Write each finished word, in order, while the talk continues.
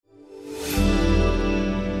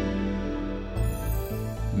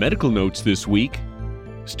Medical notes this week.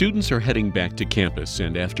 Students are heading back to campus,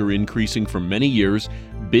 and after increasing for many years,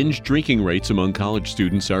 binge drinking rates among college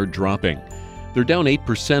students are dropping. They're down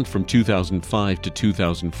 8% from 2005 to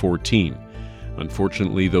 2014.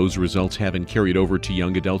 Unfortunately, those results haven't carried over to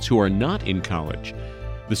young adults who are not in college.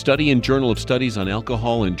 The study in Journal of Studies on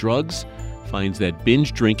Alcohol and Drugs finds that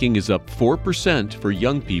binge drinking is up 4% for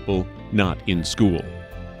young people not in school.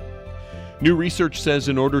 New research says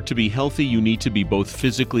in order to be healthy, you need to be both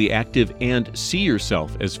physically active and see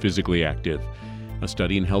yourself as physically active. A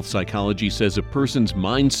study in health psychology says a person's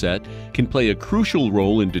mindset can play a crucial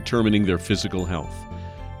role in determining their physical health.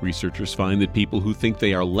 Researchers find that people who think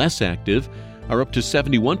they are less active are up to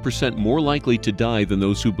 71% more likely to die than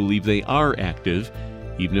those who believe they are active,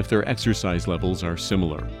 even if their exercise levels are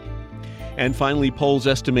similar. And finally, polls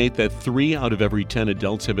estimate that 3 out of every 10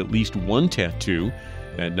 adults have at least one tattoo.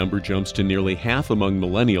 That number jumps to nearly half among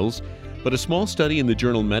millennials, but a small study in the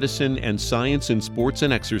journal Medicine and Science in Sports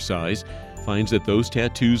and Exercise finds that those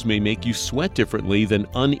tattoos may make you sweat differently than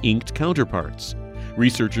uninked counterparts.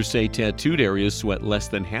 Researchers say tattooed areas sweat less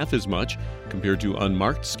than half as much compared to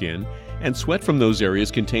unmarked skin, and sweat from those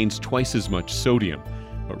areas contains twice as much sodium.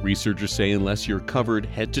 But researchers say unless you're covered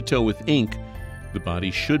head to toe with ink, the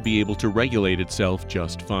body should be able to regulate itself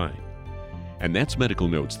just fine. And that's Medical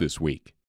Notes this week.